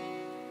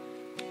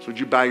 So would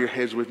you bow your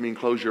heads with me and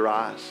close your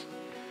eyes?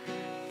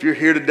 If you're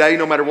here today,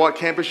 no matter what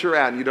campus you're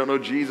at, and you don't know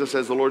Jesus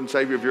as the Lord and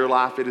Savior of your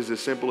life, it is as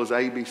simple as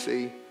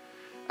ABC.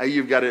 A,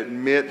 you've got to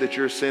admit that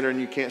you're a sinner and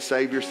you can't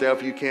save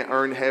yourself. You can't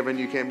earn heaven.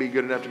 You can't be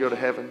good enough to go to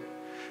heaven.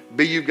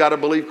 B, you've got to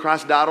believe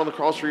Christ died on the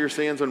cross for your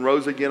sins and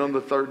rose again on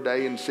the third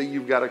day. And C,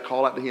 you've got to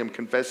call out to him,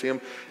 confess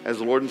him as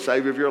the Lord and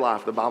Savior of your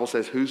life. The Bible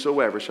says,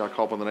 whosoever shall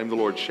call upon the name of the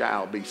Lord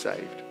shall be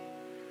saved.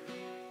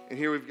 And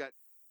here we've got...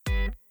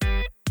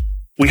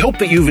 We hope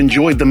that you've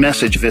enjoyed the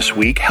message this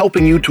week,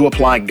 helping you to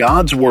apply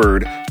God's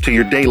Word to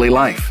your daily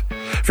life.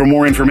 For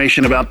more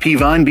information about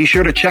Peavine, be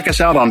sure to check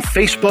us out on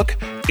Facebook,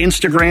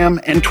 Instagram,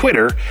 and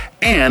Twitter,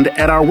 and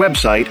at our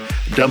website,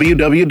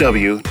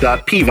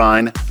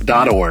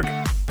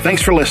 www.peavine.org.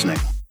 Thanks for listening.